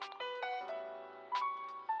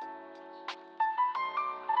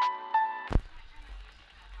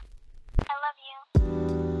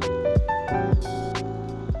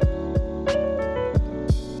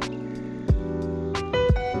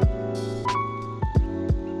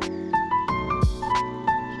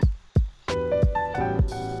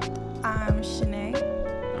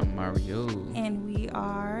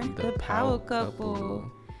Power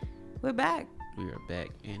couple. We're back. We are back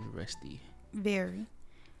and rusty. Very.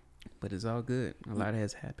 But it's all good. A lot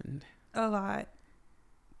has happened. A lot.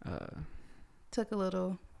 Took a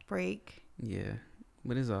little break. Yeah.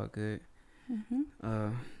 But it's all good.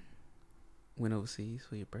 Mm-hmm. Went overseas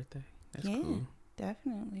for your birthday. That's Yeah, cool.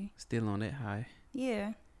 definitely. Still on that high.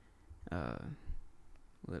 Yeah.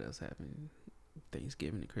 What else happened?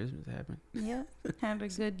 Thanksgiving and Christmas happened. Yep. Had a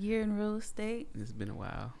good year in real estate. It's been a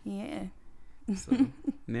while. Yeah. So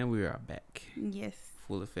now we are back. Yes.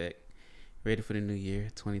 Full effect. Ready for the new year,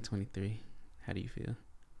 2023. How do you feel?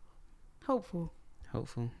 Hopeful.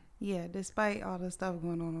 Hopeful? Yeah, despite all the stuff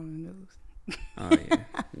going on the news. Oh, yeah.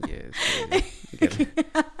 Yeah, it's crazy.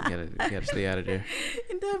 You gotta stay out of there.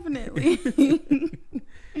 Definitely.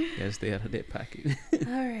 Gotta stay out of that pocket.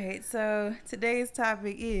 All right. So today's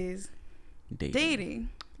topic is Dating. dating.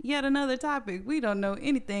 Yet another topic we don't know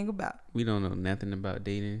anything about. We don't know nothing about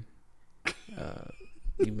dating.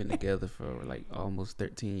 We've been together for like almost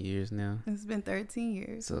 13 years now. It's been 13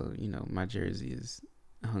 years. So, my jersey is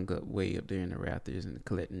hung up way up there in the rafters and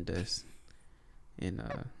collecting dust. And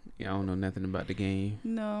I don't know nothing about the game.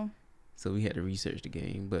 No. So we had to research the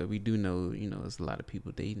game. But we do know, there's a lot of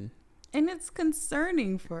people dating. And it's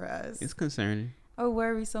concerning for us. It's concerning. I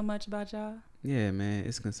worry so much about y'all. Yeah, man,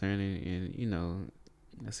 it's concerning. And,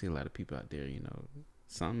 I see a lot of people out there,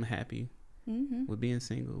 some happy with being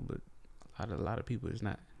single, but a lot of people is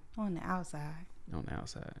not. On the outside. On the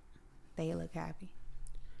outside. They look happy.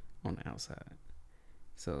 On the outside.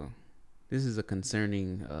 So this is a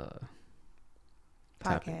concerning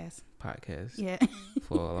Podcast. Yeah.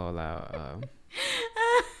 For all our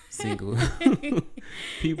single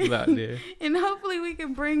people out there. And hopefully we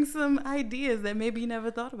can bring some ideas that maybe you never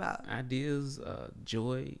thought about. Ideas,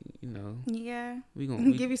 joy, Yeah. We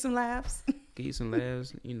gonna give you some laughs. Give you some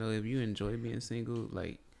laughs. If you enjoy being single,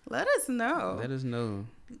 like, let us know. Let us know.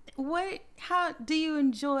 How do you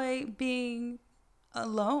enjoy being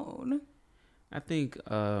alone? I think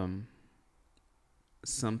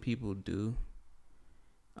some people do.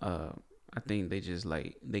 I think they just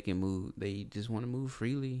they can move. They just want to move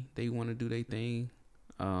freely. They want to do their thing.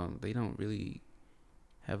 They don't really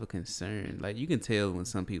have a concern. Like, you can tell when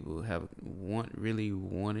some people really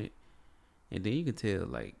want it, and then you can tell,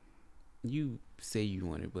 like, you say you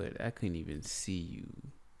want it, but I couldn't even see you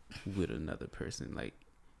with another person. Like,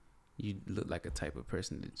 you look like a type of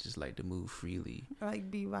person that just like to move freely, like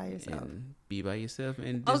be by yourself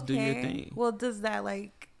and just do your thing. Well, does that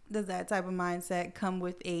type of mindset come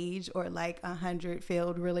with age or like 100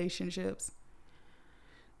 failed relationships?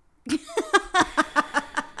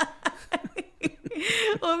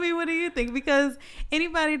 Well, I mean, what do you think? Because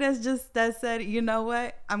anybody that said, you know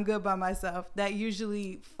what, I'm good by myself, that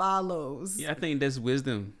usually follows. Yeah, I think that's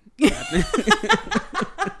wisdom.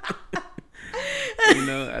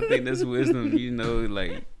 I think that's wisdom.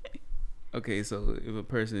 Like, okay, so if a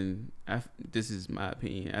person, this is my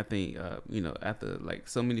opinion, I think, after like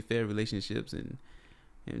so many failed relationships and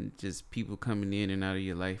just people coming in and out of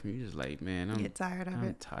your life, and you're just like, man, get tired of it.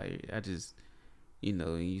 I'm tired. I just,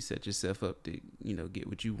 and you set yourself up to, get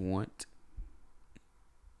what you want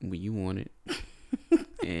when you want it,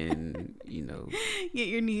 and get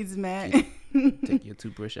your needs met. Take your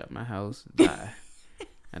toothbrush out my house. Bye.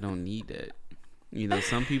 I don't need that.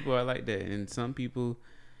 Some people are like that, and some people,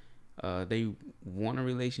 they want a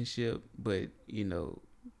relationship, but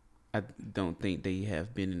I don't think they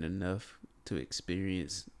have been in enough to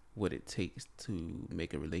experience what it takes to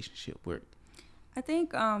make a relationship work. I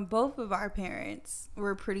think both of our parents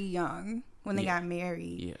were pretty young when they got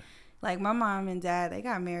married. Yeah. Like, my mom and dad, they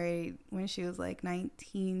got married when she was like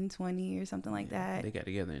 19, 20 or something like that. They got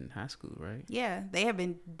together in high school, right? Yeah. They have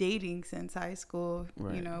been dating since high school,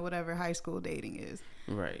 right. Whatever high school dating is.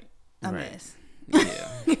 Right. A mess. Yeah.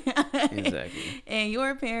 Exactly. And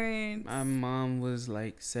your parents? My mom was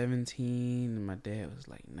like 17 and my dad was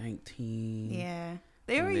like 19. Yeah.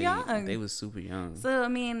 They were young. They was super young. So, I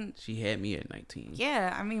mean, she had me at 19.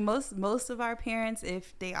 Yeah, I mean, most of our parents,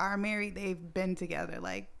 if they are married, they've been together.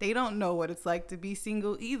 Like, they don't know what it's like to be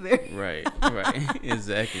single either. Right.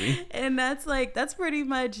 Exactly. And that's pretty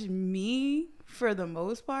much me for the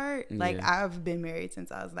most part. Like, I've been married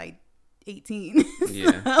since I was like 18.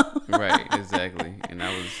 Yeah. Right, exactly. And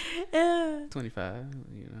I was 25,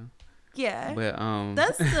 Yeah, but I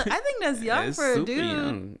think that's young for a dude.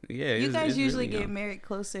 Young. Yeah, you guys usually really get married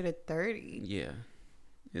closer to 30. Yeah,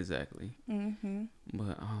 exactly. Mm-hmm.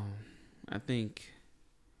 But I think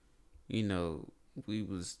we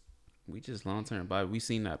just long term. But we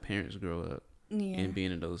seen our parents grow up and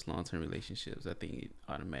being in those long term relationships. I think it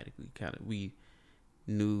automatically we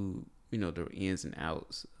knew the ins and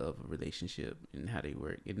outs of a relationship and how they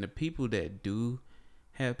work. And the people that do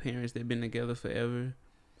have parents that been together forever,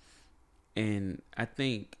 and I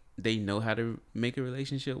think they know how to make a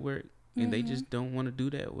relationship work, and they just don't want to do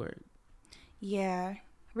that work. Yeah.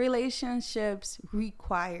 Relationships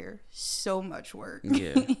require so much work.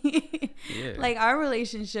 Yeah. Yeah. Like, our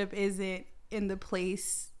relationship isn't in the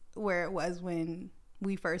place where it was when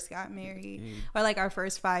we first got married, or like our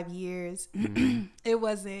first 5 years.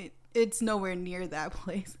 It's nowhere near that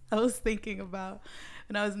place. I was thinking about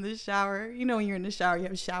when I was in the shower. You know, when you're in the shower, you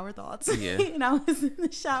have shower thoughts. Yeah. And I was in the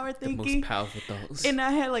shower thinking. The most powerful thoughts. And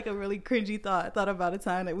I had like a really cringy thought. I thought about a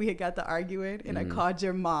time that we had got to arguing, and I called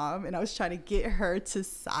your mom, and I was trying to get her to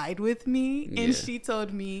side with me. And she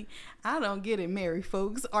told me, I don't get it, married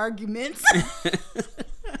folks arguments.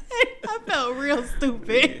 I felt real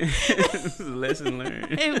stupid. It was a lesson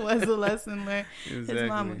learned. It was a lesson learned. Exactly. His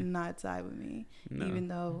mom would not side with me, even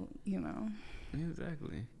though,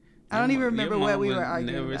 Exactly. I don't even remember what we were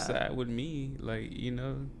arguing never about. side with me, like,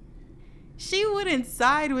 She wouldn't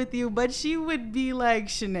side with you, but she would be like,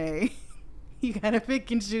 Shanae, you gotta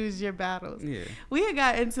pick and choose your battles. Yeah. We had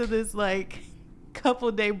got into this like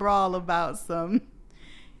couple day brawl about some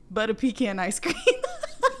butter pecan ice cream.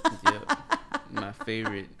 Yep. My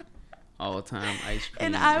favorite all-time ice cream.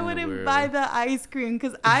 And I wouldn't buy the ice cream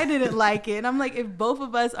because I didn't like it. And I'm like, if both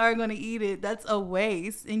of us are going to eat it, that's a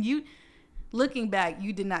waste. And you, looking back,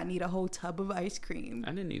 you did not need a whole tub of ice cream.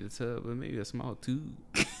 I didn't need a tub, but maybe a small tube.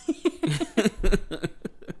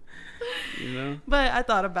 But I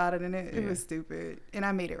thought about it, and it was stupid. And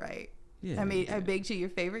I made it right. Yeah. I baked you your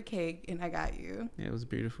favorite cake, and I got you. Yeah, it was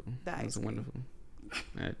beautiful. It was wonderful.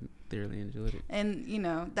 I thoroughly enjoyed it.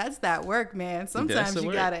 And that's that work, man. Sometimes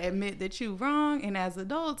you gotta admit that you wrong, and as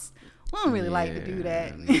adults, we don't really like to do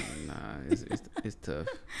that. It's tough.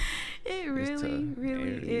 It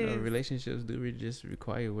really is. Relationships do just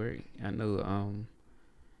require work. I know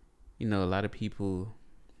a lot of people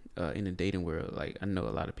in the dating world, like I know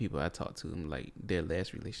a lot of people I talk to them, like their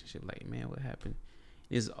last relationship, like, man, what happened?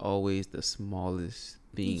 It's always the smallest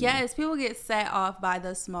thing. Yes, people get set off by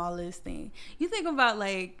the smallest thing. You think about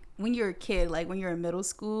like when you're a kid, like when you're in middle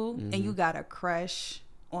school and you got a crush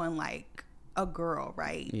on like a girl,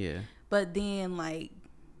 right? Yeah. But then like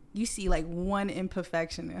you see like one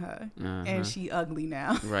imperfection in her and she ugly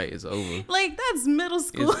now. Right, it's over. Like that's middle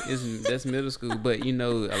school. That's middle school, but a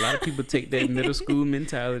lot of people take that middle school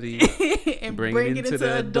mentality and bring it into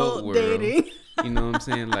the adult world. Dating. You know what I'm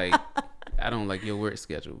saying? Like, I don't like your work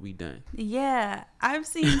schedule. We done. Yeah. I've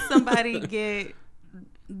seen somebody get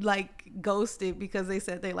like ghosted because they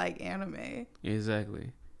said they like anime.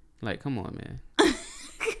 Exactly. Like, come on, man.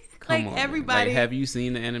 Like everybody. Like, have you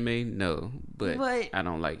seen the anime? No, but I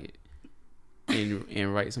don't like it.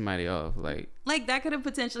 And write somebody off. Like that could have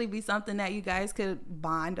potentially be something that you guys could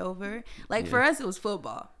bond over. Like for us, it was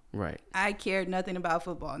football. Right. I cared nothing about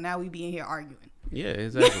football. Now we be in here arguing. Yeah,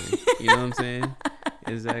 exactly. You know what I'm saying?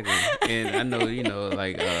 Exactly. And I know,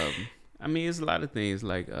 like, I mean, it's a lot of things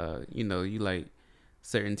like, you like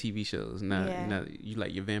certain TV shows. Now you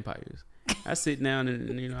like your vampires. I sit down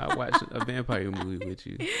and, I watch a vampire movie with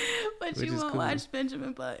you. But you won't watch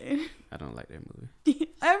Benjamin Button. I don't like that movie.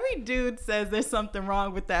 Every dude says there's something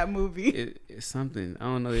wrong with that movie. It's something. I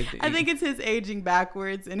don't know. I think it's his aging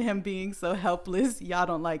backwards and him being so helpless. Y'all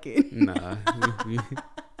don't like it. Nah.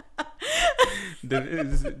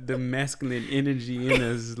 The masculine energy in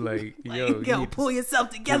us, like yo, pull yourself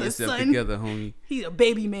together, son. Together, homie. He's a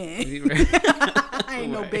baby man. I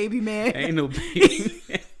ain't no baby man. Ain't no baby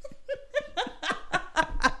man.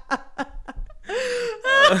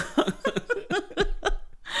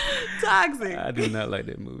 Toxic. I do not like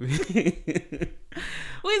that movie.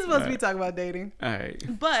 We're supposed to be talking about dating. All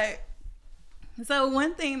right. But so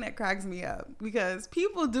one thing that cracks me up, because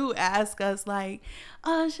people do ask us like,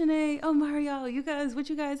 oh, Shanae, oh, Mario, what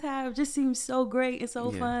you guys have just seems so great and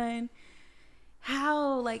so fun.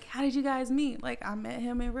 How did you guys meet? Like, I met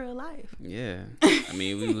him in real life. Yeah. I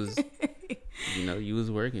mean, we was, you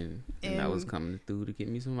was working and I was coming through to get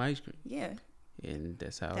me some ice cream. Yeah. And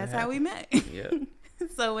that's how we met. Yeah.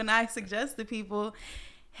 So when I suggest to people,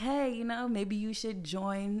 hey, maybe you should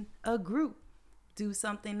join a group, do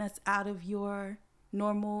something that's out of your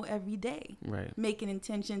normal everyday. Right. Make an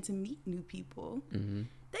intention to meet new people. Mm-hmm.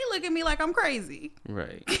 They look at me like I'm crazy.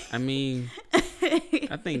 Right. I mean,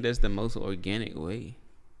 I think that's the most organic way.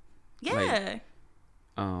 Yeah.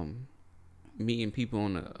 Like, meeting people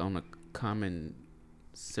on a common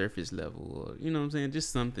surface level, or you know what I'm saying, just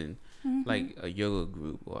something like a yoga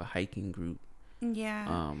group or a hiking group.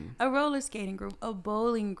 Yeah. A roller skating group, a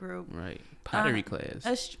bowling group. Right. Pottery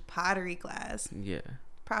class. Pottery class. Yeah.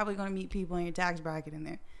 probably going to meet people in your tax bracket in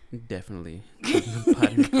there. Definitely.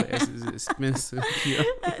 Pottery class is expensive. Yeah.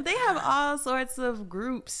 They have all sorts of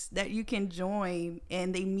groups that you can join,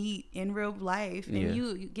 and they meet in real life, and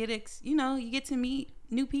you get you get to meet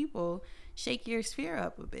new people, shake your sphere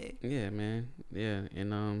up a bit. Yeah, man. Yeah,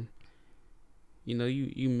 and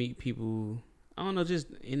you meet people. I don't know, just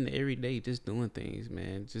in the everyday, just doing things,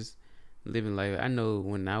 man. Just living life. I know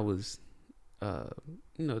when I was, I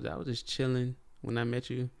was just chilling when I met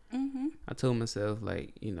you. Mm-hmm. I told myself,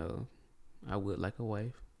 like, I would like a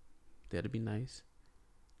wife. That'd be nice.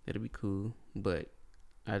 That'd be cool. But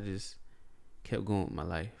I just kept going with my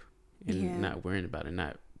life and not worrying about it,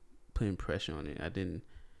 not putting pressure on it. I didn't,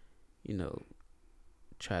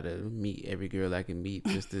 try to meet every girl I can meet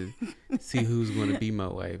just to see who's going to be my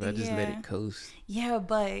wife. I just let it coast. Yeah,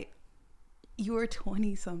 but you were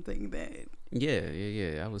 20-something then.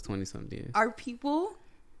 Yeah. I was 20-something. Are people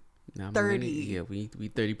 30? Yeah, we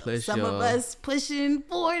 30 plus. Some of us pushing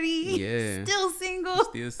 40. Yeah, still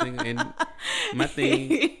single. And my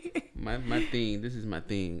thing, my thing. This is my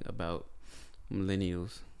thing about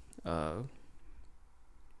millennials.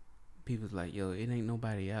 People's like, yo, it ain't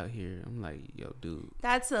nobody out here. I'm like, yo, dude.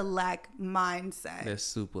 That's a lack mindset. That's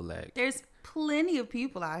super lack. There's plenty of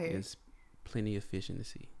people out here. There's plenty of fish in the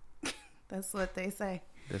sea. That's what they say.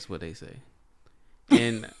 That's what they say.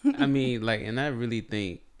 And I mean, like, and I really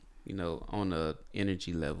think, on a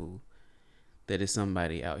energy level, that is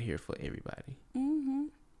somebody out here for everybody. Mm-hmm.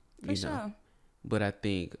 For sure. But I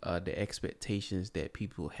think the expectations that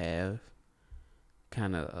people have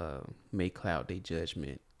kind of may cloud their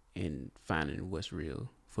judgment in finding what's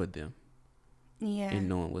real for them. Yeah. And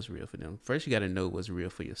knowing what's real for them. First, you got to know what's real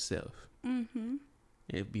for yourself. Mm-hmm.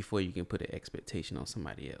 And before you can put an expectation on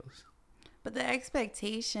somebody else. But the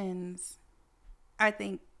expectations, I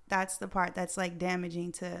think that's the part that's like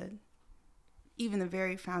damaging to even the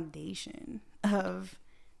very foundation of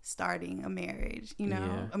starting a marriage,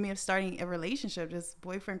 Yeah. I mean, of starting a relationship, just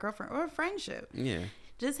boyfriend, girlfriend, or a friendship. Yeah.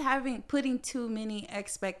 Just putting too many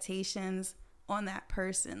expectations on that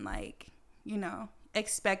person, like,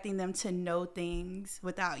 expecting them to know things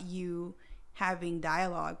without you having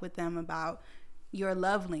dialogue with them about your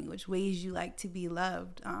love language, ways you like to be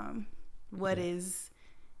loved, what is,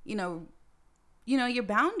 your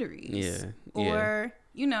boundaries, or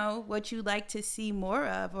what you like to see more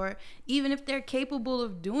of, or even if they're capable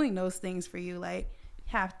of doing those things for you, like,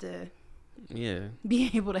 have to be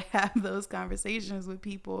able to have those conversations with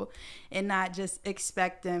people and not just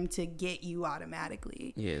expect them to get you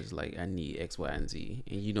automatically. Yeah, it's like, I need X, Y, and Z,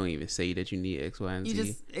 and you don't even say that you need X, Y, and Z. You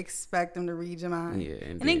just expect them to read your mind. Yeah,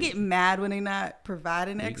 and then get mad when they're not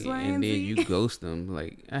providing X, Y, and Z. And then you ghost them.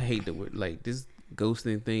 Like, I hate the word. Like, this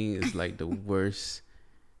ghosting thing is like the worst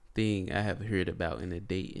thing I have heard about in a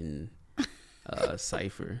dating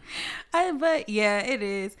cipher. But yeah, it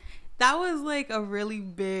is. That was like a really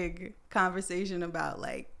big conversation about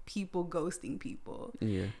like people ghosting people.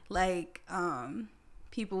 Yeah. Like,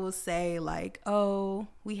 people will say like, oh,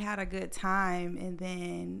 we had a good time, and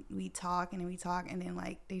then we talk and then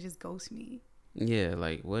like they just ghost me. Yeah,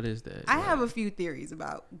 like, what is that? I have a few theories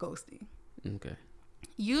about ghosting. Okay.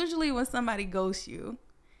 Usually when somebody ghosts you,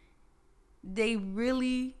 they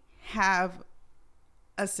really have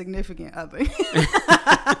a significant other.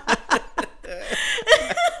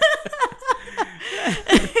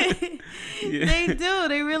 They do.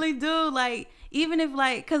 They really do. Like, even if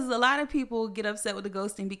like, because a lot of people get upset with the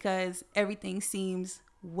ghosting because everything seems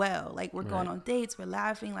well. Like, we're going on dates, we're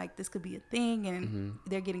laughing, like this could be a thing, and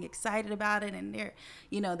they're getting excited about it, and they're,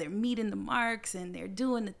 they're meeting the marks and they're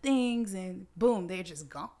doing the things, and boom, they're just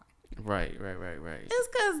gone. Right. It's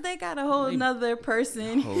because they got a whole nother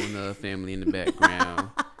person, a whole nother family in the background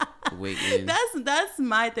waiting. That's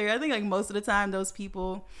my theory. I think like most of the time those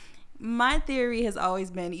people, my theory has always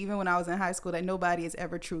been, even when I was in high school, that nobody is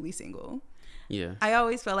ever truly single. Yeah. I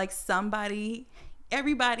always felt like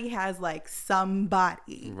everybody has like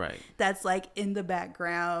somebody that's like in the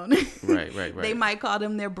background. Right. They might call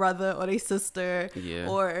them their brother or their sister,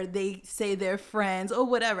 or they say they're friends or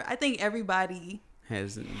whatever. I think everybody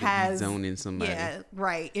has zoning somebody. Yeah,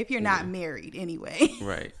 right. If you're not married anyway.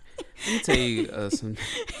 Right. Let me tell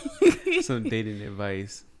you some dating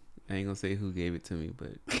advice. I ain't gonna say who gave it to me,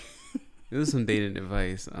 but it was some dating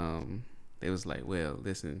advice. It was like, well,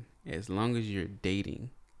 listen, as long as you're dating,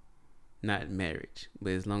 not marriage,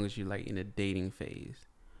 but as long as you're like in a dating phase,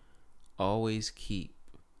 always keep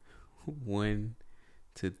 1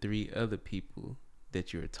 to 3 other people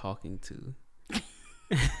that you're talking to.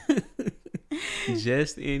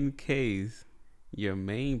 Just in case your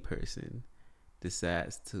main person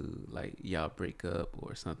decides to, like, y'all break up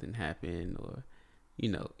or something happen, or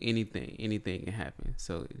anything can happen.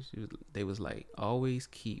 So they was like, always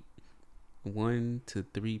keep 1 to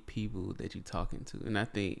 3 people that you're talking to. And I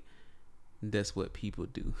think that's what people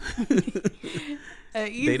do.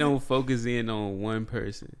 They don't focus in on one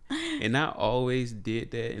person. And I always did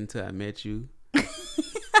that until I met you.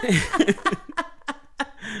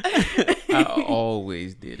 I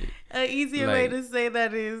always did it. An easier way to say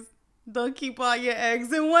that is, don't keep all your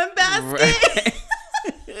eggs in one basket.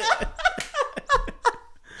 Right.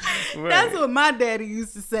 Right. That's what my daddy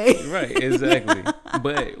used to say. Right, exactly.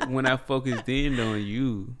 But when I focused in on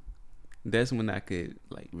you, that's when I could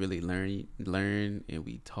like really learn, and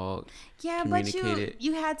we talked. Yeah, but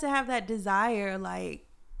you had to have that desire, like,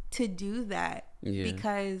 to do that. Yeah.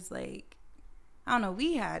 Because, like, I don't know,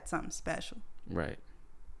 we had something special. Right.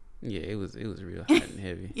 Yeah, it was real hot and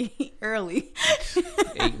heavy. Early.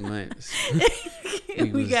 8 months.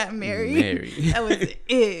 we got married. That was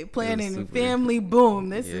it. Planning and family. Boom.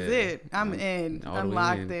 This is it. I'm in. I'm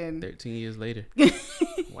locked in. 13 years later.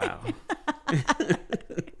 Wow.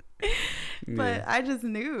 But I just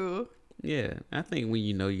knew. Yeah, I think when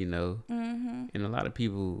you know, mm-hmm. And a lot of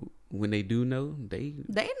people, when they do know, they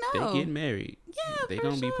know. They get married. Yeah, they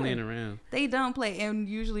don't be playing around. They don't play, and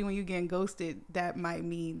usually when you get ghosted, that might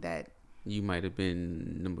mean that you might have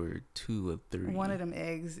been number 2 or 3. One of them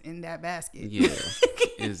eggs in that basket. Yeah,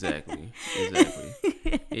 exactly.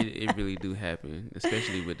 It really do happen,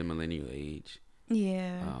 especially with the millennial age.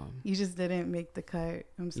 Yeah, you just didn't make the cut.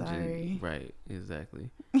 I'm sorry. Right,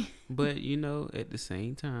 exactly. But at the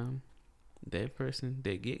same time, that person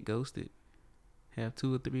that get ghosted have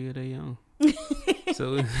 2 or 3 of their own.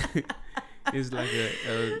 So it's like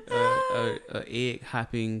a egg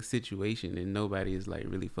hopping situation, and nobody is like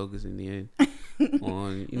really focusing in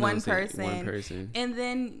on one person. And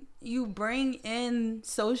then you bring in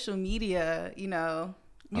social media. You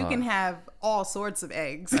can have all sorts of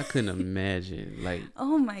eggs. I couldn't imagine. Like,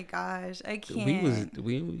 oh my gosh, I can't.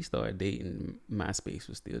 When we started dating, MySpace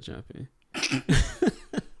was still jumping.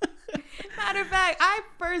 Matter of fact, I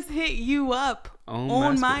first hit you up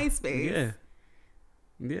on MySpace.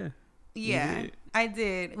 Yeah, I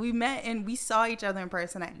did. We met and we saw each other in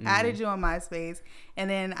person. I added you on MySpace, and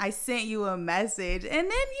then I sent you a message, and then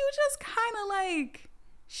you just kind of like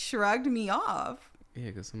shrugged me off. Yeah,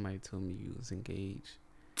 because somebody told me you was engaged.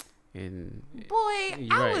 And boy,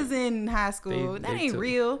 I was in high school. That ain't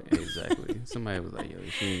real. Exactly. Somebody was like, "Yo,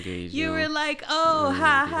 she engaged." You were like, "Oh,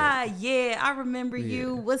 ha. Yeah, I remember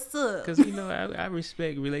you. What's up?" Because I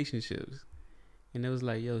respect relationships, and it was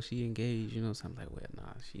like, "Yo, she engaged." So I'm like, "Well,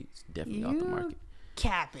 nah, she's definitely off the market."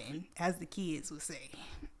 Capping, as the kids would say.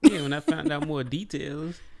 Yeah, when I found out more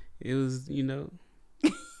details, it was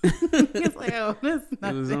It's like, oh, that's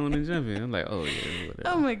nothing. It was on and jumping. I'm like, oh yeah, whatever.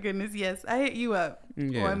 Oh my goodness, yes, I hit you up on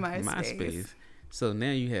MySpace. So now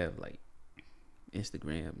you have like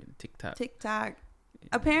Instagram and TikTok. Yeah.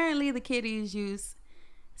 Apparently, the kiddies use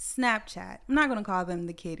Snapchat. I'm not gonna call them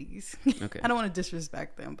the kiddies. Okay. I don't want to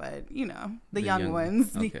disrespect them, but the young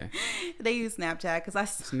ones. Okay. They use Snapchat because I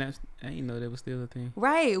didn't know that was still a thing.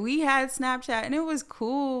 Right. We had Snapchat and it was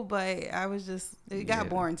cool, but it got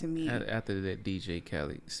boring to me. After that DJ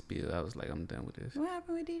Khaled spill, I was like, I'm done with this. What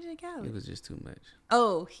happened with DJ Khaled? It was just too much.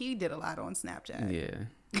 Oh, he did a lot on Snapchat. Yeah.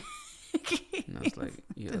 And I was like,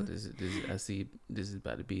 this I see this is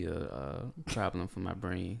about to be a problem for my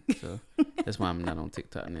brain. So that's why I'm not on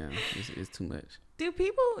TikTok now. It's too much. Do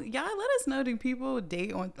people, y'all let us know, do people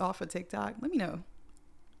date off of TikTok? Let me know.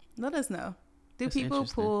 Let us know. Do people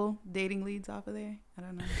pull dating leads off of there? I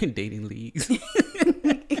don't know. Dating leads?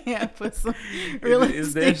 Yeah, put some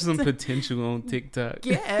is there some potential on TikTok?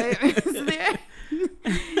 Yeah, is there?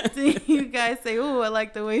 Do you guys say, "Oh, I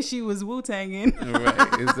like the way she was Wu-Tanging"?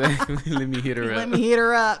 Right, exactly. Let me hit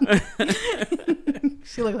her up.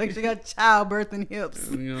 She looked like she got childbirthing hips.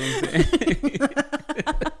 You know what I'm saying?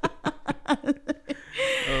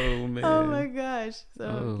 Oh man. Oh my gosh.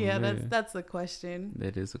 So that's a question.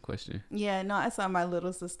 That is a question. Yeah, no, I saw my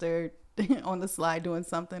little sister on the slide doing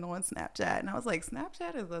something on Snapchat, and I was like,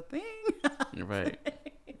 Snapchat is a thing. Right.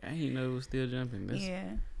 I didn't know it was still jumping.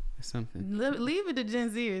 That's something. Leave it to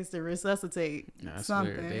Gen Zers to resuscitate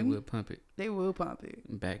something. Swear, they will pump it. They will pump it.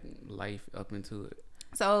 Back life up into it.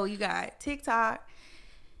 So you got TikTok,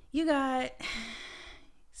 you got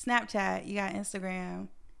Snapchat, you got Instagram.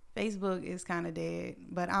 Facebook is kind of dead,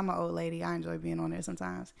 but I'm an old lady. I enjoy being on there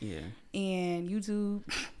sometimes. Yeah. And YouTube.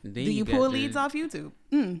 Do you pull leads off YouTube?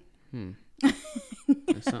 That's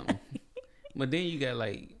something. But then you got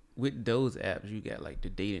like, with those apps, you got like the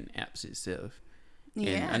dating apps itself.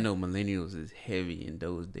 Yeah. And I know millennials is heavy in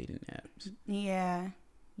those dating apps. Yeah.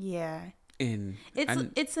 And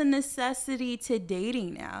it's a necessity to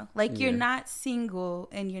dating now. Like, you're not single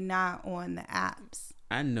and you're not on the apps.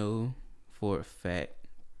 I know for a fact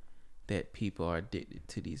that people are addicted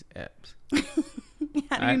to these apps.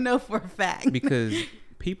 How do you know for a fact? Because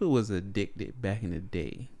people was addicted back in the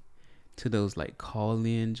day to those like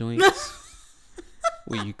call-in joints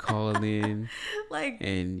where you call in like,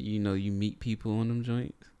 and you meet people on them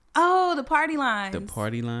joints. Oh, the party lines. The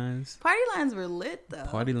party lines. Party lines were lit though.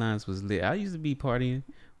 Party lines was lit. I used to be partying,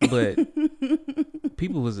 but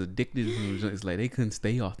people was addicted to them joints. Like, they couldn't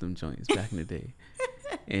stay off them joints back in the day.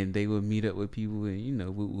 And they would meet up with people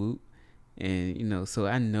and, whoop whoop. And, so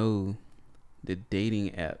I know the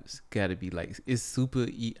dating apps gotta be like, it's super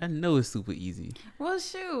I know it's super easy. Well,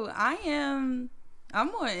 shoot, I'm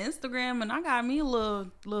on Instagram and I got me a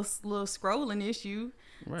little scrolling issue.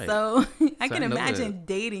 Right. So I can imagine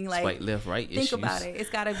dating, like, swipe left, right think issues. about it.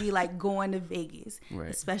 It's gotta be like going to Vegas, right.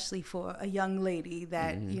 Especially for a young lady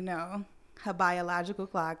that, her biological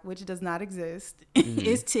clock, which does not exist,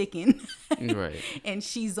 is ticking. Right. And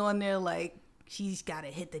she's on there like she's gotta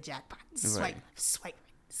hit the jackpot. Swipe, right.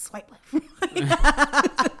 swipe left.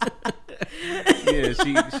 Yeah,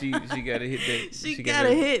 she gotta hit that. She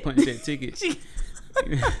gotta punch that ticket.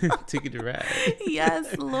 Ticket to ride.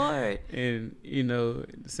 Yes, Lord. And the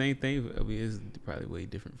same thing. I mean, it's probably way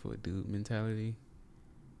different for a dude mentality.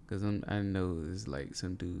 Because I know there's like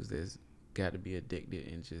some dudes that's got to be addicted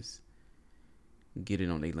and just get it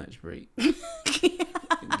on their lunch break.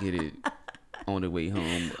 Get it on the way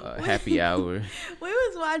home. Happy hour. We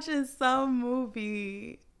was watching some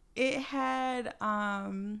movie. It had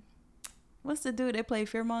what's the dude that played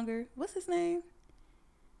Fearmonger? What's his name?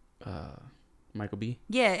 Michael B.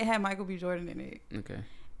 Yeah, it had Michael B. Jordan in it. Okay.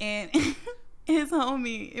 And his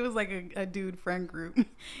homie, it was like a dude friend group,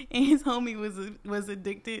 and his homie was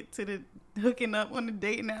addicted to the hooking up on the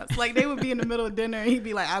dating apps. Like, they would be in the middle of dinner and he'd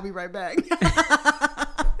be like, "I'll be right back."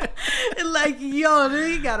 And like, yo,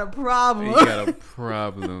 he got a problem. He got a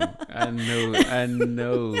problem. I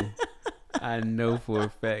know for a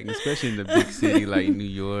fact, especially in the big city like New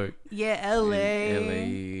York. Yeah,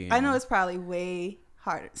 LA. I know it's probably way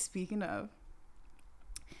harder. Speaking of,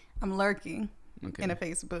 I'm lurking in a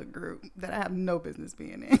Facebook group that I have no business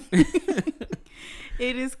being in.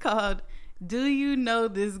 It is called "Do You Know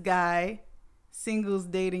This Guy? Singles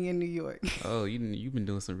Dating in New York." Oh, you've been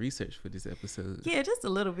doing some research for this episode. Yeah, just a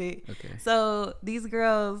little bit. Okay. So these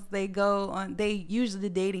girls, they use the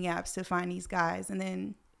dating apps to find these guys, and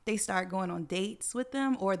then they start going on dates with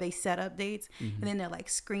them, or they set up dates, and then they'll like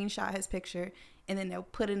screenshot his picture, and then they'll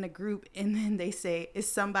put in a group, and then they say,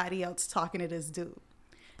 "Is somebody else talking to this dude?"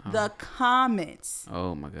 The comments.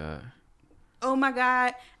 Oh my God. "Oh my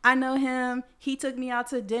God, I know him. He took me out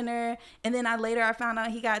to dinner, and then I found out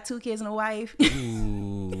he got 2 kids and a wife."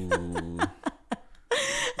 Ooh.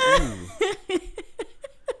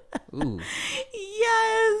 Ooh.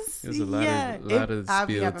 Yes. There's a lot of spilled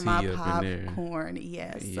tea up in there. Popcorn.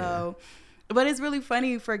 Yes. Yeah. So, but it's really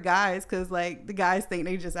funny for guys because, like, the guys think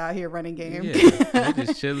they just out here running game. Yeah, they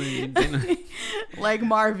just chilling. Like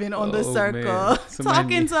Marvin on The Circle,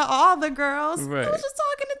 talking to all the girls. Right. I was just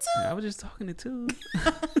talking to 2. I was just talking to 2.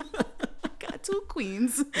 Got 2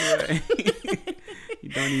 queens. Right. You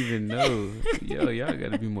don't even know. Yo, y'all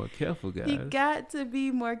got to be more careful, guys. You got to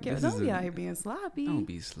be more careful. Don't be out here being sloppy. Don't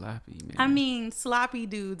be sloppy, man. I mean, sloppy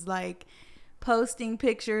dudes like posting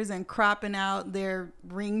pictures and cropping out their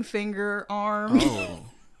ring finger arm. Oh.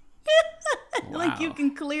 Like, you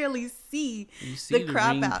can clearly see the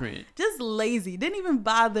crop out. Print. Just lazy. Didn't even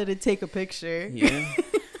bother to take a picture. Yeah.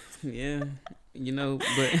 Yeah.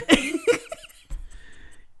 But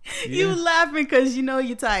yeah. You laughing because you know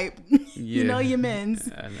your type. Yeah. You know your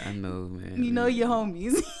men's. I know, man. You know your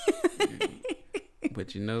homies.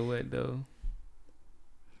 But you know what, though?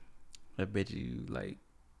 I bet you like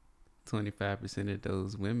 25% of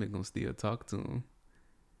those women gonna still talk to them.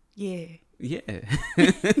 Yeah. Yeah.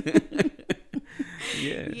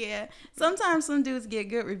 Yeah. Yeah. Sometimes some dudes get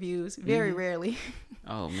good reviews. Very rarely.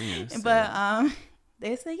 Oh man. But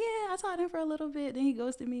they say, "Yeah, I talked to him for a little bit, then he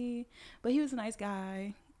ghosted me, but he was a nice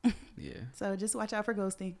guy." Yeah. So just watch out for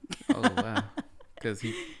ghosting. Oh wow. Because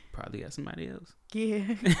he probably got somebody else.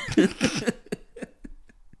 Yeah.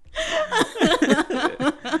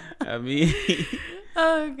 I mean.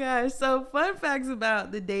 Oh gosh. So, fun facts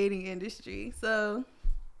about the dating industry. So,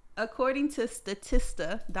 according to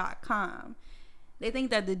Statista.com, they think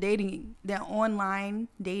that the online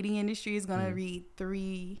dating industry is going to reach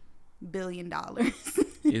 $3 billion.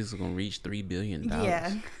 It's going to reach $3 billion.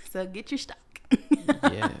 Yeah. So get your stock.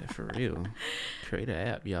 Yeah, for real. Create an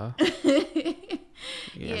app, y'all.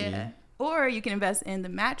 Yeah. Or you can invest in the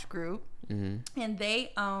Match Group, and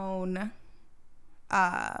they own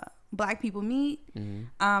Black People Meet,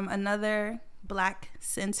 another Black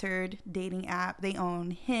centered dating app. They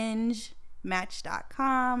own Hinge,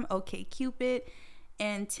 Match.com, OkCupid,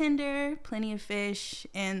 and Tinder, Plenty of Fish,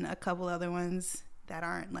 and a couple other ones that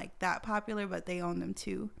aren't like that popular, but they own them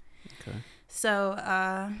too. Okay. So,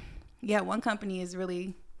 yeah, one company is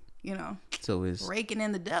really, so it's raking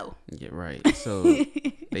in the dough. Yeah, right. So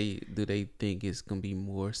they think it's gonna be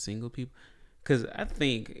more single people? Because I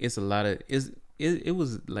think it's a lot of it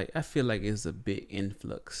was like, I feel like it's a big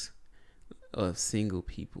influx of single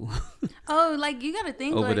people. Oh, like you gotta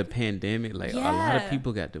think over the pandemic, like a lot of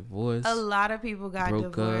people got divorced. A lot of people got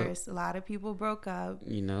divorced. A lot of people broke up.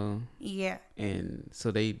 Yeah. And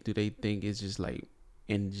so they think it's just like,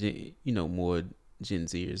 and more Gen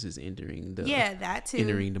Zers is entering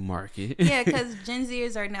the market. Yeah, because Gen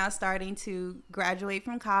Zers are now starting to graduate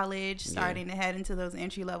from college, starting to head into those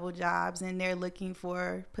entry level jobs, and they're looking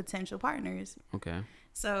for potential partners. Okay.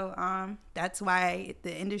 So that's why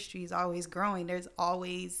the industry is always growing. There's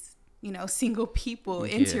always single people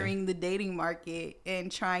entering the dating market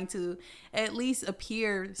and trying to at least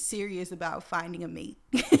appear serious about finding a mate.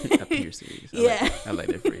 Appear serious. I like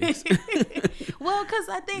that phrase. Well, because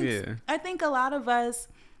I think a lot of us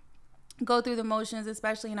go through the motions,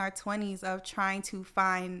 especially in our 20s, of trying to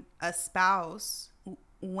find a spouse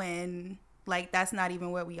when like that's not even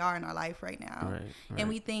where we are in our life right now. Right. And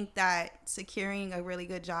we think that securing a really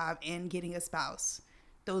good job and getting a spouse,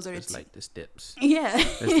 those are like the steps. Yeah.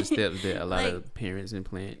 That's the steps that a lot of parents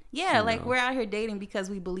implant. Yeah, like we're out here dating because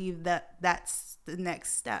we believe that that's the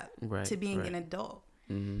next step to being an adult.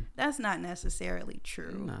 Mm-hmm. That's not necessarily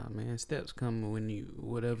true. Nah, man. Steps come when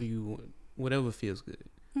whatever feels good.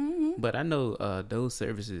 Mm-hmm. But I know those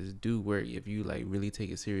services do work if you like really take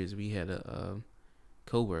it serious. We had a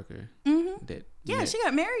coworker that she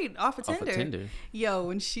got married off of Tinder. Yo,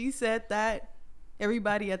 when she said that,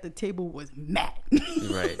 everybody at the table was mad.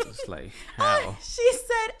 Right. It's like, how? She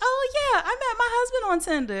said, "Oh yeah, I met my husband on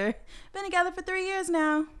Tinder. Been together for 3 years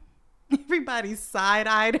now." Everybody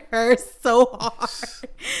side-eyed her so hard.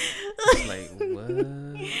 It's like,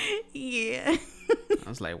 what? Yeah. I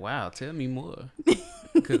was like, wow, tell me more.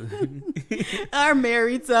 Our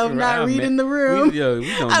married self not reading the room. We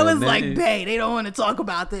I was like, babe, they don't want to talk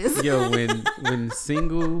about this. Yo, when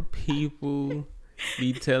single people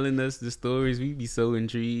be telling us the stories, we be so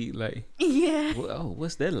intrigued. Like,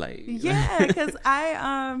 what's that like? Yeah, because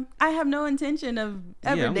I have no intention of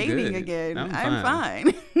ever dating again. I'm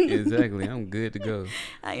fine. Exactly, I'm good to go.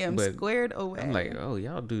 I am squared away. I'm like, oh,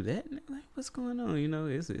 y'all do that? Like, what's going on?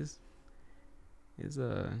 It's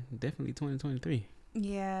definitely 2023.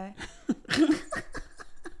 Yeah.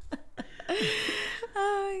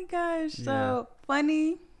 Oh my gosh. So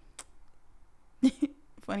funny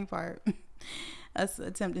part. Us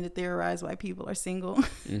attempting to theorize why people are single.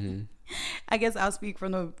 Mm-hmm. I guess I'll speak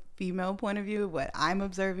from the female point of view, what I'm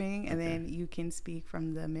observing, and then you can speak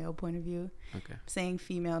from the male point of view. Okay. Saying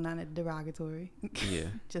female, not a derogatory. Yeah.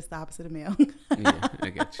 Just the opposite of male. Yeah, I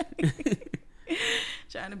got you.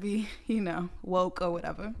 Trying to be, woke or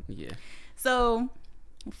whatever. Yeah. So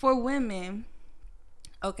for women,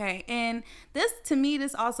 okay, and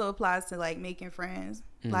this also applies to like making friends.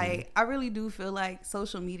 Mm-hmm. Like, I really do feel like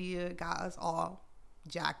social media got us all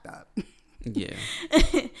jacked up. Yeah.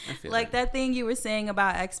 Like that thing you were saying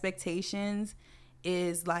about expectations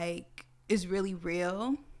is really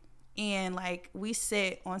real. And like we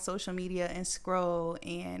sit on social media and scroll,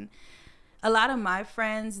 and a lot of my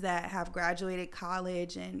friends that have graduated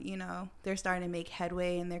college and, they're starting to make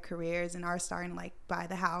headway in their careers and are starting to like buy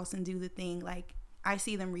the house and do the thing, like I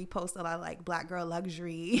see them repost a lot of like black girl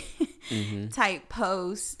luxury type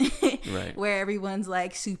posts where everyone's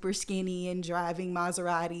like super skinny and driving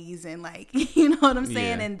Maseratis and like, you know what I'm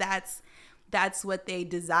saying? Yeah. And that's what they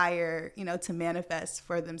desire, to manifest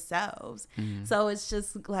for themselves. Mm-hmm. So it's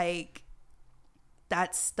just like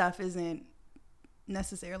that stuff isn't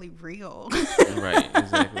necessarily real. Right.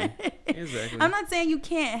 Exactly. I'm not saying you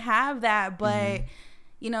can't have that, but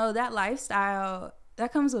that lifestyle,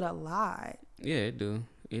 that comes with a lot. Yeah, it do.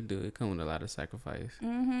 It comes with a lot of sacrifice.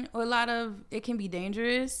 Mm-hmm. Or it can be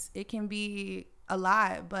dangerous. It can be a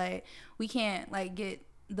lot, but we can't like get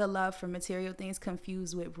the love for material things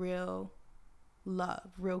confused with real love,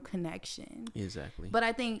 real connection. Exactly. But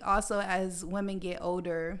I think also as women get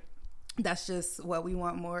older, that's just what we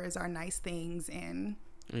want more is our nice things and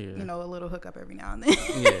a little hookup every now and then.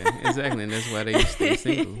 Yeah, exactly. And that's why they stay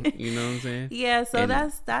single. You know what I'm saying? Yeah, so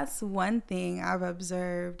that's one thing I've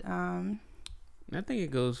observed. I think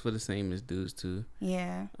it goes for the same as dudes too.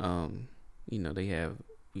 Yeah. A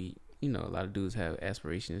lot of dudes have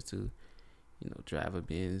aspirations to drive a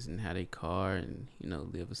Benz and have a car and,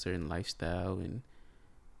 live a certain lifestyle and,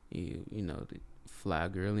 to fly a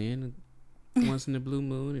girl in once in the blue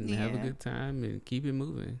moon and have a good time and keep it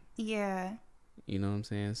moving. Yeah. You know what I'm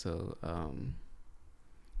saying? So, I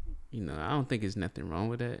don't think there's nothing wrong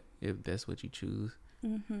with that if that's what you choose.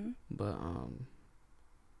 Mm-hmm. But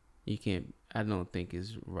you can't. I don't think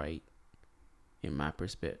it's right, in my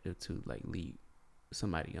perspective, to like leave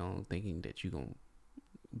somebody on thinking that you're gonna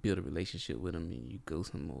build a relationship with them and you go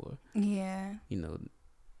somewhere. Yeah.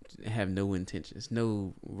 Have no intentions,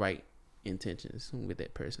 no right intentions with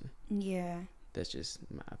that person. Yeah. That's just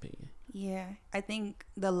my opinion. Yeah. I think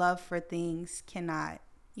the love for things cannot,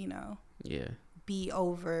 Yeah. be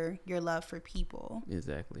over your love for people.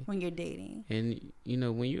 Exactly. When you're dating. And,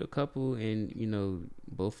 when you're a couple and,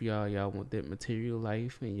 both of y'all want that material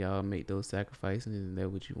life and y'all make those sacrifices and that's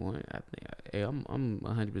what you want, I think I'm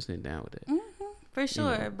 100% down with that. Mm-hmm, for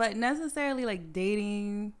sure. But necessarily like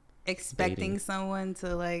expecting someone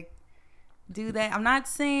to like do that. I'm not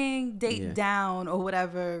saying date down or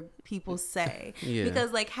whatever people say.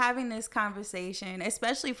 Because like having this conversation,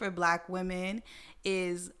 especially for Black women,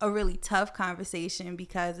 is a really tough conversation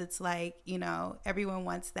because it's like, everyone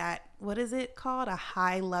wants that, what is it called? A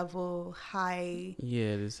high level,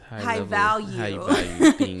 this high value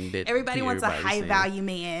thing that everybody wants a high value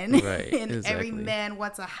man. Right. And exactly. every man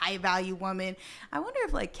wants a high value woman. I wonder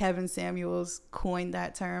if like Kevin Samuels coined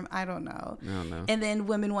that term. I don't know. And then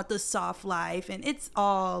women want the soft life, and it's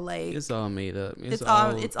all like, it's all made up. It's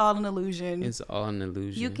all an illusion. It's all an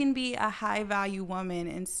illusion. You can be a high value woman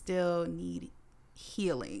and still need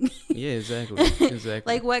healing. Yeah, exactly.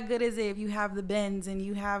 Like, what good is it if you have the Benz and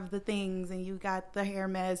you have the things and you got the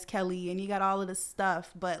Hermes Kelly and you got all of the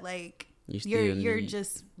stuff, but like you're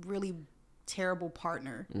just really terrible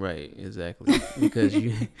partner. Right, exactly. because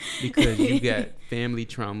you got family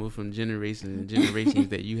trauma from generations and generations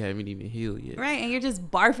that you haven't even healed yet. Right, and you're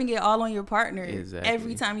just barfing it all on your partner. Exactly.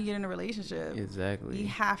 Every time you get in a relationship. Exactly. You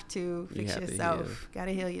have to fix yourself.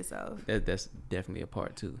 Gotta heal yourself. That's definitely a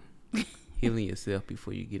part too. Healing yourself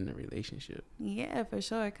before you get in a relationship. Yeah, for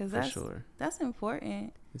sure. Because that's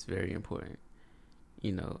important. It's very important.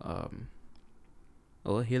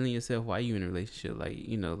 Or healing yourself while you're in a relationship. Like,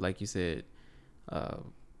 like you said,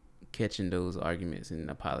 catching those arguments and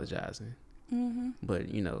apologizing. Mm-hmm. But,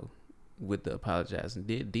 with the apologizing,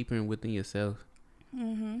 deeper within yourself.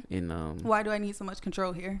 Mm-hmm. And why do I need so much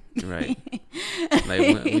control here? Right.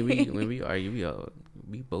 Like when we argue,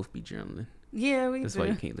 we both be journaling. Yeah, That's why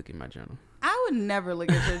you can't look at my journal. I would never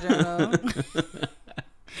look at your journal.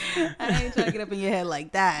 I ain't trying to get up in your head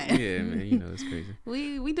like that. Yeah, man, it's crazy.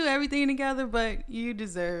 We do everything together, but you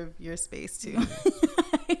deserve your space too.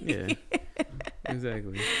 Yeah,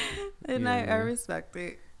 exactly. And I respect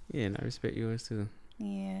it. Yeah, and I respect yours too.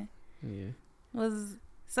 Yeah. Yeah.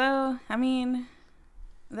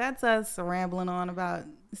 That's us rambling on about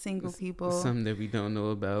single people. Something that we don't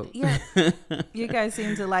know about. Yeah. You guys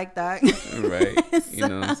seem to like that. Right. You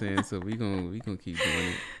know what I'm saying? So we gonna keep doing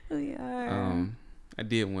it. We are. I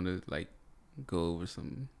did want to like go over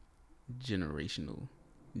some generational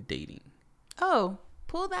dating. Oh,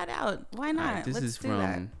 pull that out. Why not? Right, this is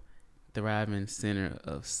from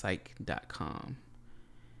thrivingcenterofpsych.com.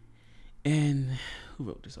 And who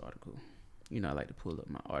wrote this article? I like to pull up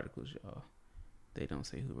my articles, y'all. They don't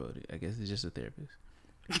say who wrote it. I guess it's just a therapist.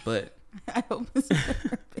 But I hope it's a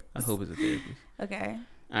therapist. I hope it's a therapist. Okay.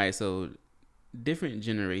 All right. So different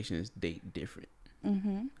generations date different.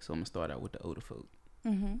 Mm-hmm. So I'm going to start out with the older folk.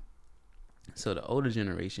 Mm-hmm. So the older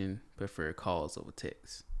generation prefer calls over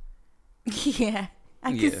text. Yeah.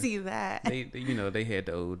 I can see that. They they had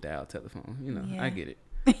the old dial telephone. Yeah. I get it.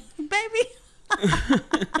 Baby.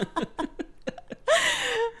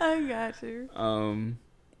 I got you.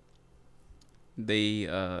 They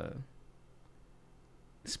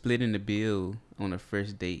splitting the bill on a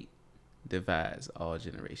first date divides all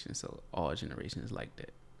generations. So all generations like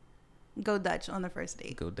that. Go Dutch on the first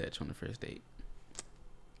date.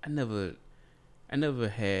 I never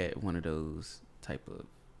had one of those type of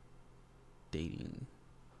dating.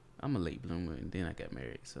 I'm a late bloomer and then I got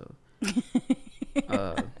married, so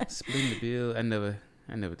splitting the bill, I never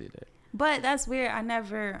did that. But that's weird. I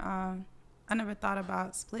never thought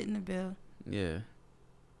about splitting the bill. Yeah.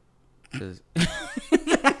 'Cause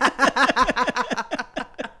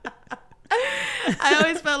I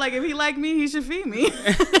always felt like if he liked me, he should feed me.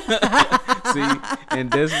 See, and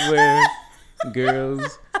that's where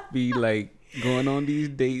girls be like going on these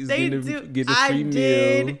dates, get a free meal. I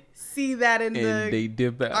did see that in they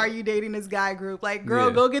dip out. Are you dating this guy group? Like,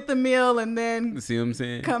 girl, go get the meal and then see what I'm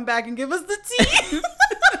saying? Come back and give us the tea.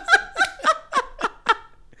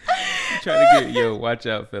 trying to get watch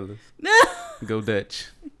out, fellas. Go Dutch.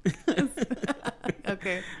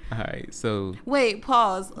 Okay. All right. So wait,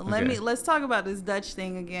 pause. Okay. Let's talk about this Dutch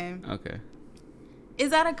thing again. Okay.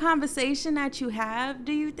 Is that a conversation that you have,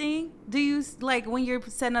 do you think? Do you, like, when you're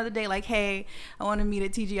setting up the day, like, hey, I want to meet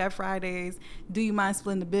at TGI Fridays. Do you mind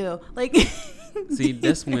splitting the bill? Like, see,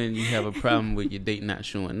 that's when you have a problem with your date not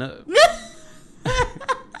showing up.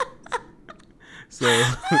 So,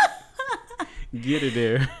 get it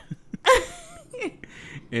there.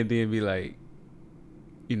 And then be like,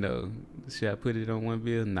 should I put it on one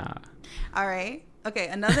bill? Nah. All right. Okay,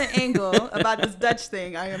 another angle about this Dutch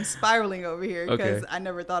thing. I am spiraling over here because I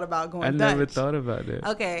never thought about going Dutch. I never thought about that.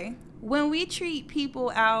 Okay. When we treat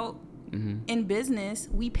people out in business,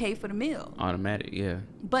 we pay for the meal. Automatic, yeah.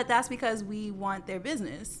 But that's because we want their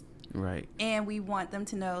business. Right. And we want them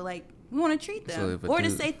to know, like, we want to treat them. So or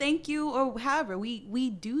to say thank you or however.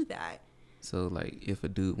 We do that. So, like, if a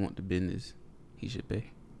dude want the business, he should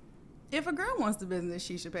pay? If a girl wants the business,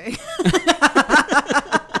 she should pay.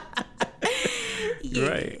 Yeah,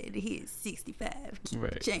 right. He's 65. Keep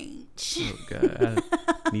right. change. Oh God,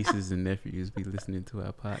 our nieces and nephews be listening to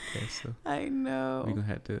our podcast, so I know we're gonna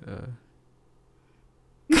have to.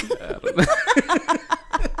 I don't know.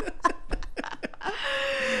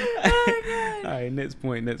 Oh God. All right, next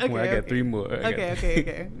point. I got 3 more.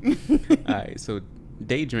 Okay. All right, so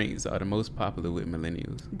day drinks are the most popular with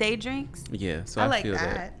millennials. Day drinks? Yeah, so I I like feel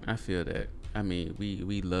that. I feel that. I mean,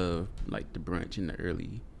 we love like the brunch in the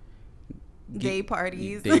early. Day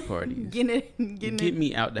parties. Get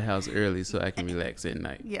me out the house early so I can relax at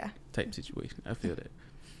night. Yeah. Type situation. I feel that.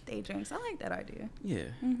 Day drinks. I like that idea. Yeah.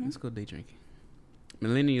 Let's go day drinking.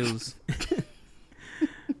 Millennials.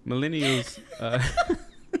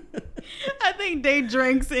 I think day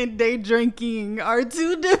drinks and day drinking are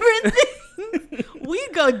 2 different things. We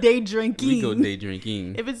go day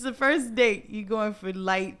drinking. If it's the first date, you're going for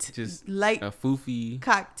light a foofy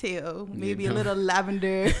cocktail, maybe a little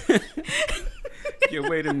lavender. Yeah,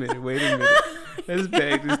 wait a minute. Let's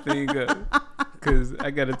back this thing up, because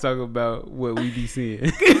I got to talk about what we be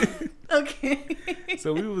seeing. Okay.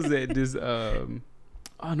 So we was at this.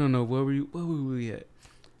 I don't know where were we at.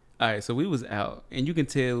 All right, so we was out, and you can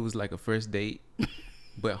tell it was like a first date,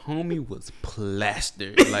 but homie was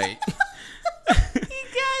plastered. Like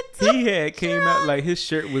he had came out like his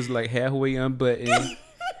shirt was like halfway unbuttoned,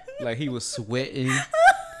 like he was sweating.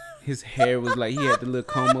 His hair was like he had the little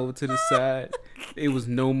comb over to the side. It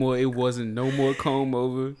wasn't no more comb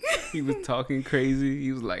over. He was talking crazy.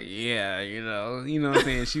 He was like, yeah, you know what I'm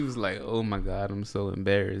saying? She was like, oh my God, I'm so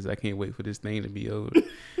embarrassed. I can't wait for this thing to be over.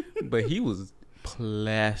 But he was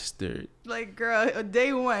plastered. Like, girl,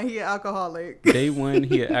 day 1, he an alcoholic. And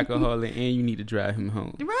you need to drive him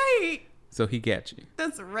home. Right. So he got you.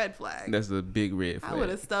 That's a red flag. That's a big red flag. I would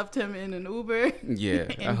have stuffed him in an Uber. Yeah,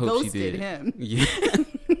 and I hope she ghosted did. him. Yeah.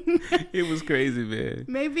 It was crazy, man.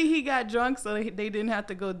 Maybe he got drunk so they didn't have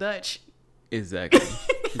to go Dutch. Exactly.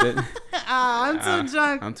 I'm too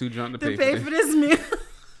drunk. I'm too drunk to pay for this meal.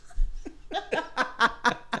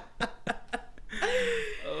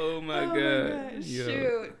 Oh my God.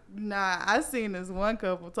 Shoot. Nah, I seen this one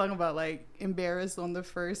couple talking about like embarrassed on the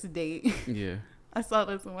first date. Yeah. I saw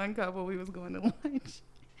this one couple. We was going to lunch.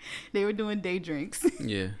 They were doing day drinks.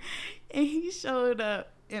 Yeah. And he showed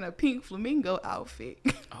up in a pink flamingo outfit.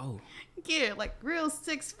 Oh. Yeah, like real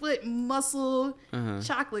 6-foot muscle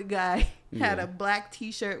chocolate guy. Had a black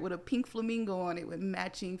t-shirt with a pink flamingo on it with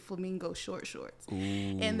matching flamingo shorts. Ooh.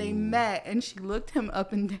 And they met, and she looked him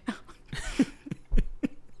up and down.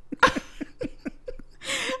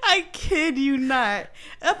 I kid you not.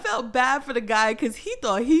 I felt bad for the guy because he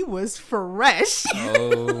thought he was fresh.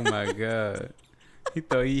 Oh my God. He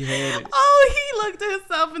thought he had it. Oh, he looked at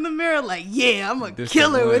himself in the mirror like, yeah, I'm a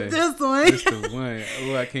killer with this one. This the one.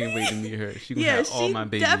 Oh, I can't wait to meet her. She gonna have all my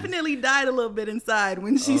babies. She definitely died a little bit inside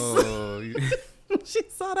when she saw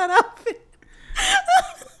that outfit.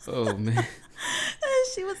 Oh, man. And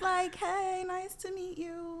she was like, hey, nice to meet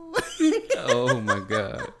you. Oh my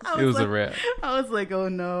God. It was like, a wrap. I was like, oh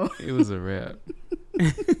no. It was a wrap.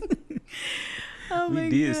 We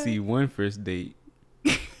did see one first date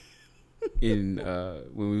in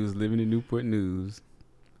when we was living in Newport News.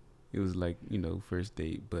 It was like, first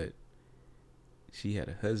date, but she had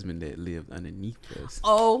a husband that lived underneath us.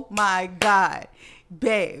 Oh my God.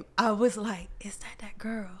 Babe, I was like, is that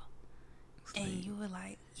girl? And you were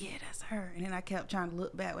like, yeah, that's her. And then I kept trying to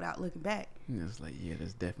look back without looking back. And I was like, yeah,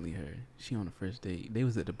 that's definitely her. She on the first date. They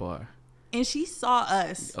was at the bar. And she saw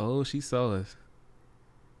us. Oh, she saw us.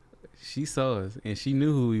 She saw us. And she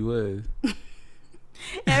knew who we was.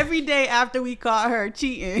 Every day after we caught her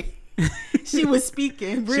cheating, She was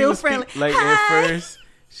speaking real friendly. Like Hi. at first,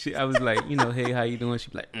 I was like, hey, how you doing?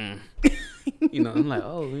 She'd be like, I'm like,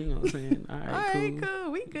 oh, you know what I'm saying? All right,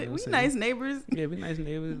 cool. We good. You know we nice neighbors. Yeah, we nice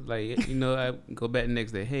neighbors. Like, I go back the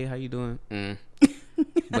next day. Hey, how you doing?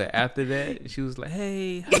 But after that, she was like,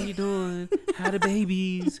 hey, how you doing? How the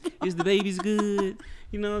babies? Is the babies good?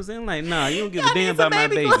 You know what I'm saying? Like, nah, you don't give a damn about my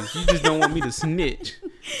babies. You just don't want me to snitch.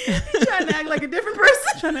 Trying to act like a different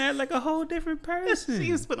person. Trying to act like a whole different person.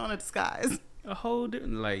 She was put on a disguise. A whole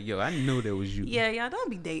different, like, yo, I know that was you. Yeah, y'all don't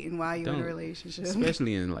be dating while you're in a relationship.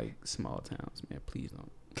 Especially in, like, small towns, man. Please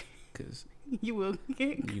don't. Because you will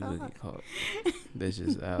get caught. You will get caught. That's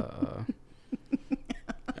just our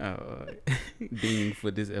ding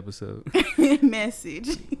for this episode.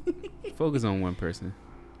 Message. Focus on one person.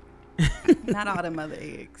 Not all them other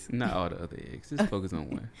eggs. Not all the other eggs. Just focus on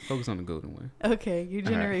one. Focus on the golden one. Okay, you're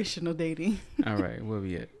generational dating. All right, where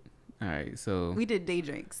we at? All right, so we did day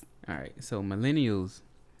drinks. All right, so millennials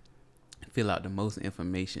fill out the most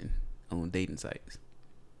information on dating sites.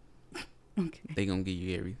 Okay. They gonna give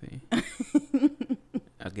you everything.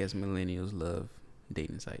 I guess millennials love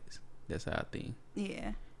dating sites. That's our thing.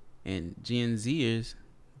 Yeah. And Gen Zers,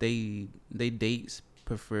 they dates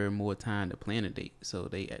prefer more time to plan a date, so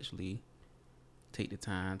they actually take the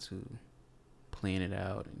time to plan it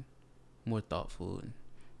out and more thoughtful. And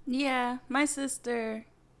yeah, my sister,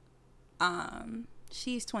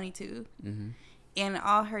 she's 22, and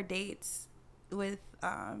all her dates with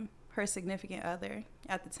her significant other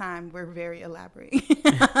at the time were very elaborate,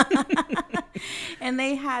 and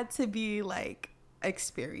they had to be like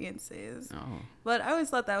experiences. But I always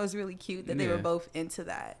thought that was really cute that they were both into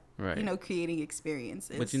that. Right. Creating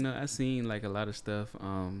experiences. But I seen like a lot of stuff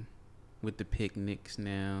with the picnics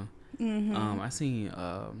now. I seen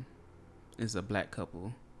it's a black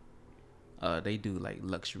couple. They do like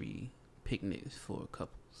luxury picnics for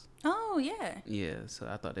couples. Oh yeah. Yeah, so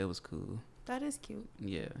I thought that was cool. That is cute.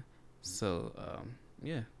 Yeah. So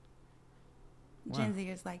yeah. Wow. Gen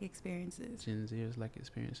Zers like experiences. Gen Zers like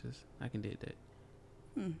experiences. I can dig that.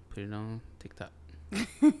 Put it on TikTok.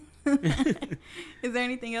 Is there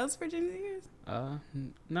anything else for Gen Zers?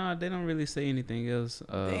 No, they don't really say anything else.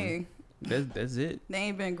 Dang. That's it. They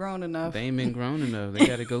ain't been grown enough. They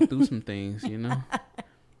got to go through some things, They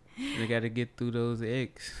got to get through those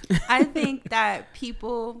eggs. I think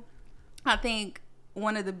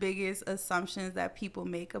one of the biggest assumptions that people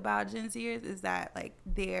make about Gen Zers is that like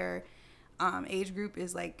their age group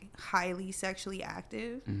is like highly sexually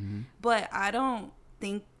active. But I don't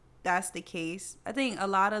think that's the case. I think a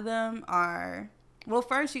lot of them are, well,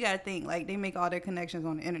 first you got to think like they make all their connections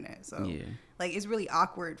on the internet. So like it's really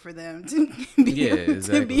awkward for them to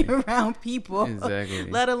be around people,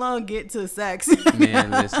 let alone get to sex.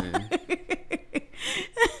 Man, listen.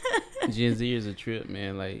 Gen Z is a trip,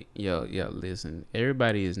 man. Like, yo, listen.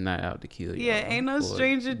 Everybody is not out to kill you. Yeah, ain't no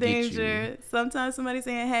stranger danger. Sometimes somebody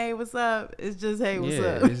saying, "Hey, what's up?" It's just, "Hey, what's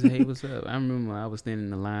up?" It's hey, what's up. I remember I was standing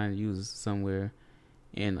in the line. You was somewhere.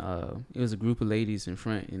 And it was a group of ladies in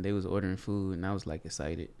front, and they was ordering food, and I was like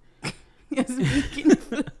excited. It's vegan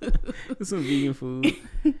food. Some vegan food.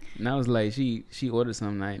 And I was like, she ordered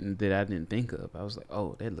something that I didn't think of. I was like,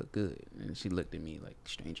 oh, that looked good. And she looked at me like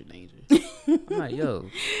stranger danger. I'm like, yo.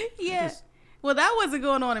 Yeah. Well, that wasn't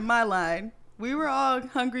going on in my line. We were all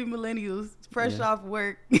hungry millennials, fresh off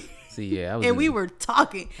work. See, and we were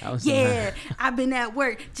talking. I've been at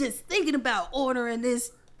work just thinking about ordering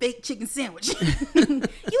this fake chicken sandwich. You ever ate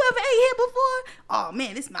here before? Oh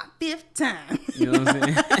man, it's my 5th time. You know what I'm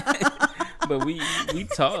saying? But we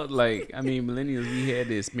talked like, I mean, millennials, we had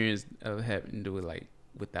the experience of having to do it like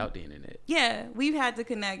without the internet. Yeah, we've had to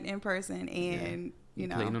connect in person, and we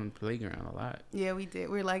played on the playground a lot. Yeah, we did.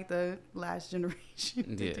 We're like the last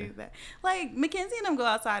generation to do that. Like Mackenzie and them go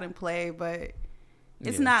outside and play, but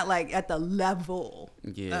it's not like at the level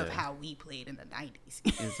of how we played in the 90s.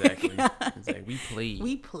 Exactly.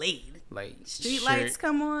 We played. Like street lights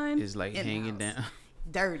come on. It's like hanging down.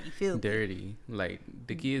 Dirty, filthy. Dirty. Like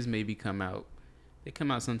the kids maybe come out. They come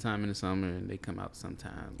out sometime in the summer, and they come out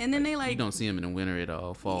sometime. And then they like, you don't see them in the winter at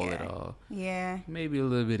all, fall at all. Yeah. Maybe a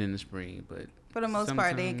little bit in the spring, but for the most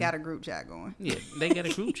part, they got a group chat going. Yeah, they got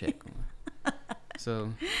a group chat going.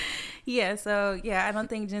 So I don't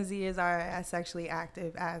think Gen Zers are as sexually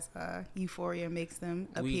active as Euphoria makes them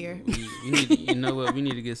appear. We need, you know what? We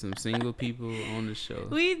need to get some single people on the show.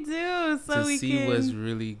 We do, so we see what's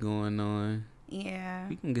really going on. Yeah,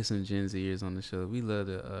 we can get some Gen Zers on the show. We love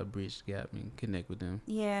to bridge the gap and connect with them.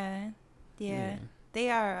 Yeah. They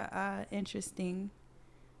are interesting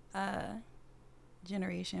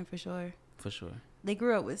generation for sure. For sure. They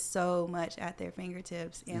grew up with so much at their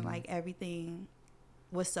fingertips, and like everything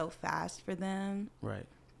was so fast for them. Right.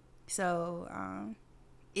 So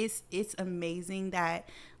it's amazing that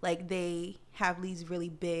like they have these really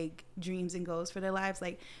big dreams and goals for their lives.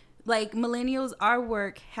 Like millennials, our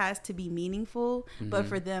work has to be meaningful, but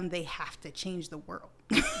for them, they have to change the world.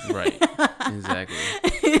 Right. Exactly.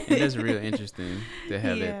 And that's real interesting to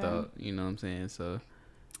have that thought. You know what I'm saying? So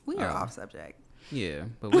we are off subject. Yeah,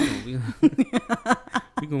 but we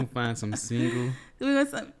gonna find some single.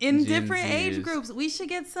 In different age groups. We should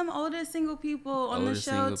get some older single people on the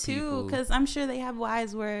show too, because I'm sure they have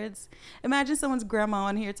wise words. Imagine someone's grandma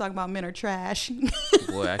on here talking about men are trash.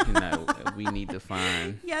 Boy, I cannot. We need to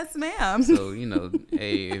find. Yes, ma'am. So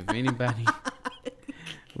hey, if anybody,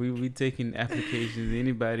 we taking applications.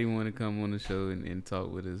 Anybody want to come on the show and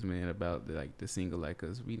talk with us, man, about the single like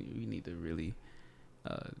us? We need to really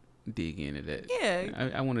dig into that.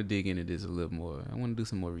 Yeah, I want to dig into this a little more. I want to do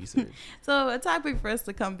some more research. So a topic for us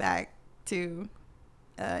to come back to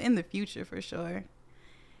in the future for sure.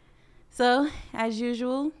 So as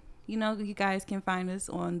usual, you guys can find us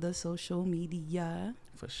on the social media.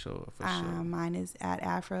 For sure. Mine is at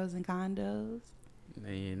Afros and Condos.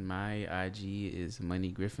 And my IG is Money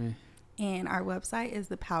Griffin. And our website is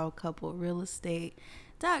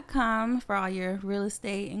thepowercouplerealestate.com for all your real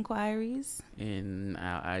estate inquiries. And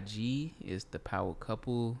our IG is The Power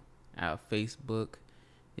Couple. Our Facebook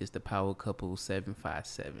is The Power Couple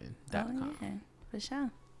 757.com. Oh, yeah. For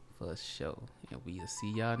sure. For sure. And we'll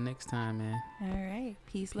see y'all next time, man. All right.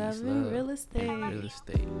 Peace, love, and real estate. And real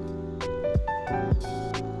estate.